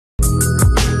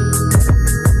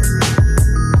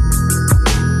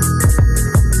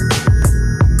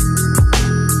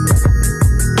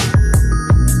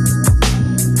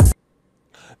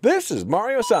This is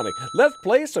MARIOSONIC. Let's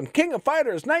play some King of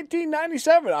Fighters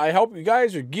 1997. I hope you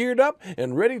guys are geared up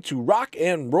and ready to rock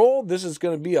and roll. This is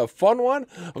going to be a fun one.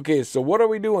 Okay, so what are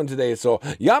we doing today? So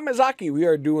Yamazaki, we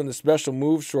are doing the special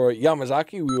moves for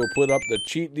Yamazaki. We will put up the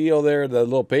cheat deal there, the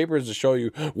little papers to show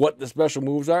you what the special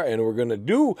moves are, and we're going to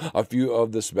do a few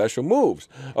of the special moves.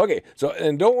 Okay, so,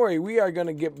 and don't worry, we are going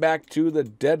to get back to the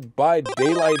Dead by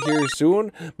Daylight here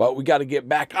soon, but we got to get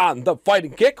back on the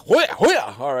fighting kick.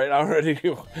 All right, I'm ready to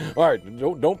go. All right,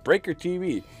 don't break your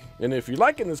TV. And if you're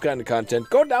liking this kind of content,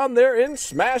 go down there and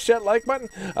smash that like button.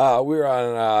 We're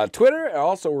on Twitter.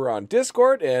 Also, we're on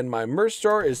Discord. And my merch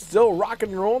store is still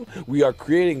rocking and rolling. We are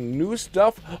creating new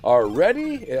stuff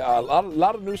already. A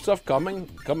lot of new stuff coming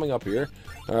up here.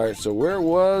 All right, so where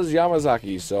was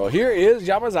Yamazaki? So here is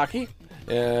Yamazaki.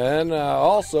 And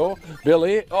also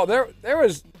Billy. Oh, there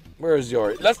is. Where is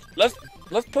Yori?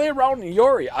 Let's play around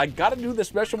Iori. I gotta do the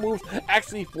special moves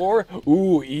actually for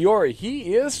Iori.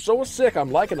 He is so sick.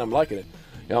 I'm liking it.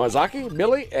 Yamazaki,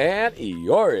 Billy, and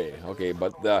Iori. Okay,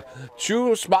 but the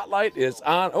true spotlight is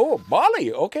on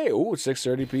Bali. Okay,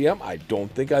 6:30 p.m. I don't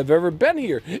think I've ever been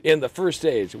here in the first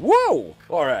stage. Whoa!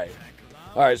 All right,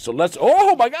 so let's.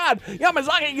 Oh my God!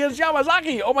 Yamazaki against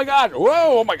Yamazaki. Oh my God!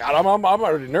 Whoa! Oh my God! I'm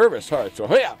already nervous. All right, so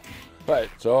yeah.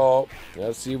 Right, so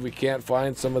let's see if we can't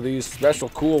find some of these special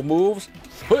cool moves.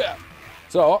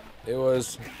 So there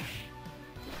was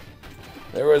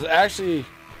actually,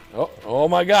 oh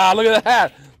my God, look at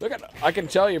that! I can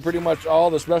tell you pretty much all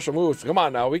the special moves. Come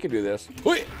on now, we can do this.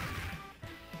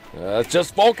 Let's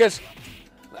just focus.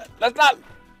 Let's not.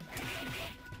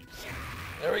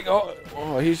 There we go.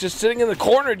 Oh, he's just sitting in the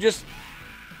corner, just.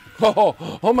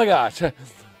 Oh my gosh.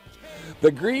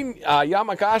 The green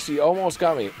Yamakashi almost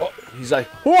got me. Oh, he's like,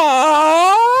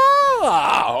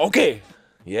 wow! Okay.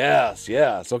 Yes,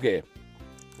 okay.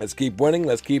 Let's keep winning.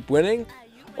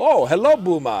 Oh, hello,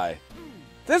 Boomai.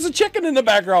 There's a chicken in the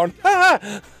background.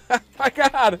 My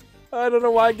God. I don't know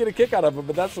why I get a kick out of it,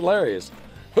 but that's hilarious.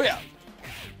 All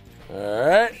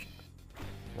right.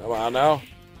 Come on now.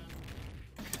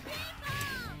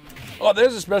 Oh,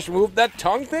 there's a special move. That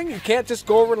tongue thing, you can't just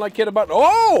go over and like hit a button.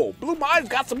 Oh, Blue Mine's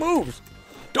got some moves.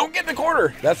 Don't get in the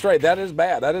corner. That's right. That is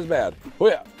bad. Oh,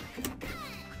 yeah.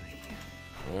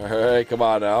 All right, come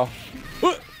on now.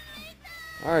 All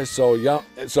right, so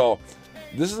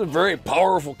this is a very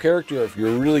powerful character if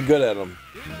you're really good at him.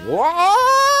 Whoa!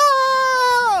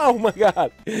 Oh my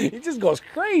God, he just goes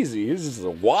crazy. He's just a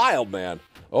wild man.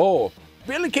 Oh,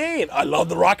 Billy Kane. I love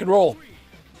the rock and roll.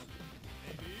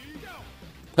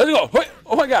 Let's go.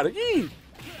 Oh my God.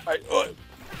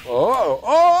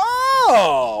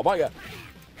 Oh my God.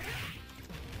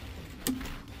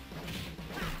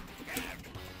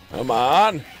 Come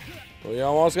on. We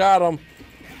almost got him.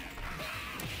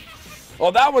 Oh,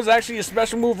 that was actually a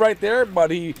special move right there, but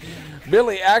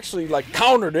Billy actually like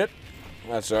countered it.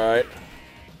 That's all right.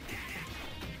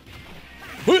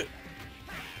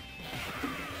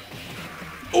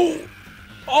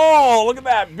 Oh, look at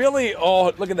that. Billy.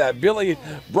 Oh, look at that. Billy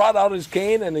brought out his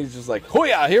cane and he's just like, oh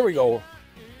yeah, here we go.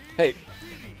 Hey,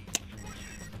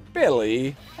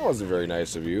 Billy, that wasn't very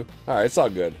nice of you. All right, it's all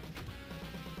good.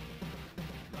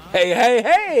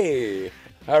 Hey.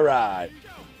 All right.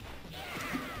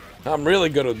 I'm really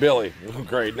good with Billy.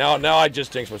 Great. Now I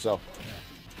just jinxed myself.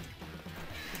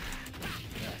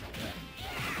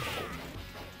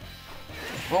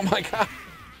 Oh my God.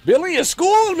 Billy is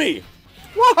schooling me.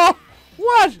 Whoa.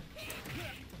 What?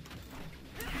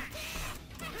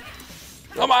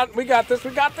 Come on. We got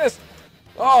this.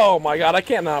 Oh my God. I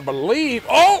cannot believe.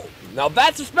 Oh, now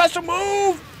that's a special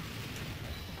move.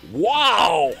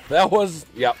 Wow, that was,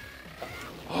 yep.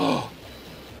 But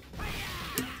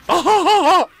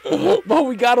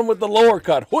we got him with the lower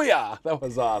cut. Hoo-yah! That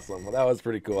was awesome. That was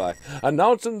pretty cool.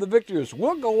 Announcing the victors.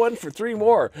 We'll go in for 3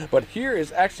 more. But here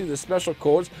is actually the special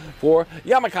codes for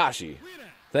Yamakashi.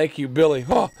 Thank you, Billy.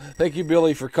 Oh, thank you,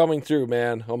 Billy, for coming through,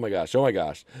 man. Oh my gosh.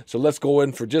 So let's go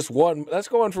in for just one. Let's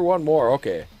go in for one more.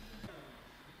 Okay.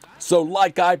 So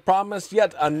like I promised,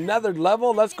 yet another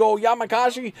level. Let's go,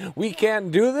 Yamakashi. We can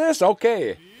do this.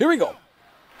 Okay, here we go.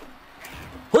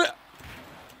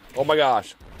 Oh my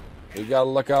gosh. You gotta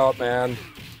look out, man.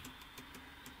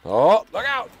 Oh, look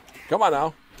out. Come on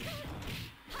now.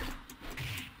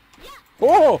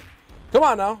 Oh, come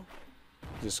on now.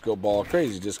 Disco ball,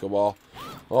 crazy disco ball.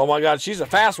 Oh my God, she's a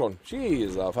fast one.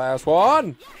 She's a fast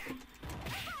one.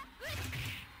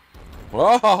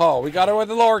 Oh, we got her with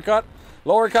the lower cut.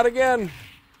 Lower cut again.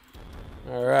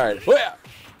 All right.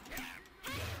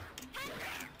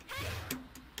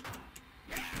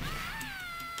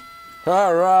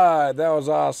 All right. That was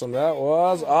awesome.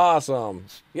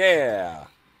 Yeah.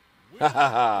 Ha ha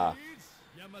ha.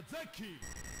 Yamazaki.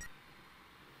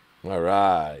 All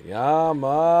right.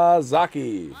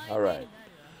 Yamazaki. All right.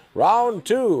 Round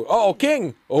 2. Oh,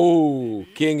 King. Oh,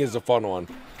 King is a fun one.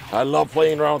 I love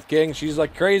playing around with King. She's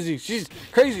like crazy. She's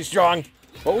crazy strong.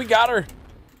 But we got her.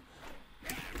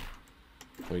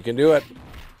 We can do it.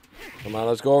 Come on,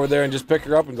 let's go over there and just pick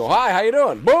her up and go, hi, how you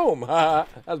doing? Boom.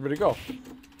 That's pretty cool.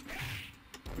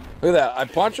 Look at that. I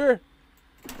punch her.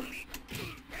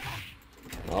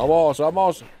 Almost.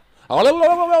 I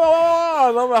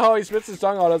love how he spits his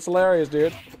tongue out. That's hilarious,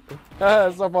 dude.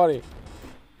 That's so funny.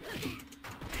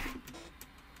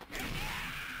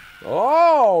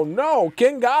 Oh, no.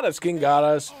 King got us. King got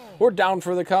us. We're down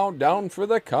for the count. Down for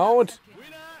the count.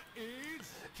 Winner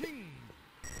is King.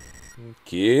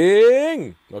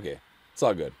 King. Okay. It's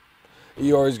all good.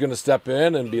 Iori's going to step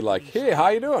in and be like, hey, how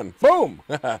you doing? Boom.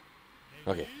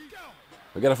 Okay.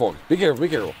 We got to focus. Be careful. Be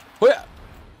careful. Oh, yeah.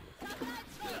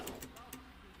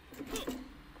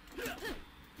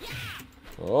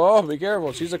 Oh, be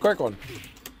careful. She's a quick one.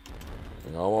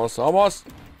 Almost. Almost.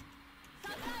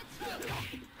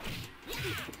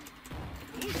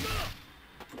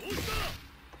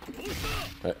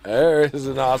 There is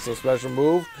an awesome special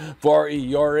move for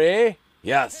Iori.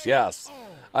 Yes, yes.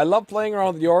 I love playing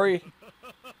around with Iori.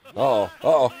 Uh-oh,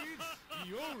 uh-oh.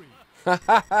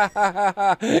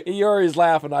 Iori's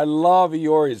laughing. I love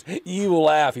Iori's evil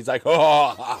laugh. He's like,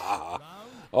 oh,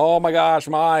 oh my gosh,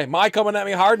 my coming at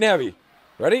me hard and heavy.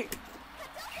 Ready?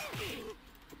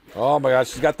 Oh my gosh,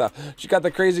 she's got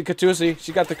the crazy Katusi.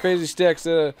 She got the crazy sticks,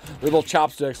 little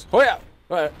chopsticks. Oh yeah,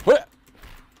 oh yeah.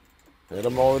 Hit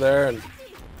him over there and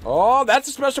oh, that's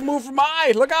a special move for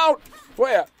Mai. Look out! Oh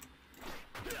yeah.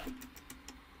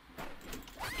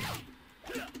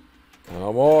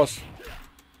 Almost.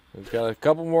 He's got a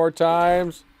couple more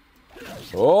times.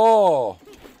 Oh.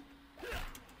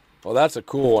 Oh, that's a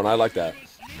cool one. I like that.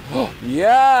 Oh,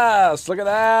 yes! Look at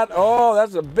that. Oh,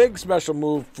 that's a big special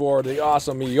move for the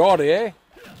awesome Iori, eh?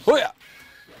 Oh yeah.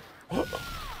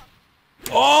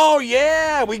 Oh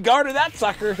yeah! We guarded that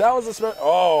sucker. That was a special.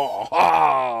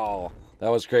 Oh. That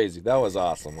was crazy. That was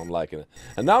awesome. I'm liking it.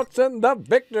 Announcing the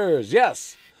victors.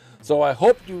 Yes. So I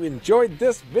hope you enjoyed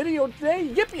this video today.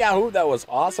 Yippee yahoo. That was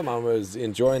awesome. I was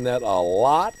enjoying that a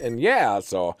lot. And yeah,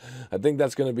 so I think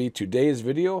that's going to be today's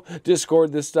video.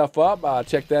 Discord this stuff up.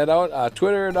 Check that out.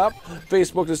 Twitter it up.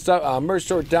 Facebook this stuff. Merch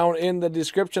store down in the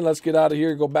description. Let's get out of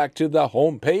here. Go back to the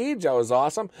home page. That was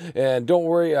awesome. And don't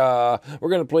worry. We're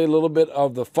going to play a little bit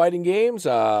of the fighting games.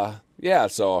 Yeah,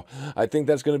 so I think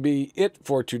that's going to be it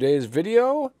for today's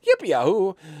video. Yippee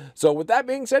yahoo! So with that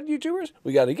being said, YouTubers,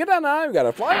 we got to get on out. We got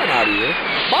to fly on out of here.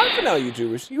 Bye for now,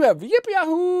 YouTubers. You have yippee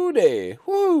yahoo day.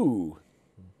 Woo!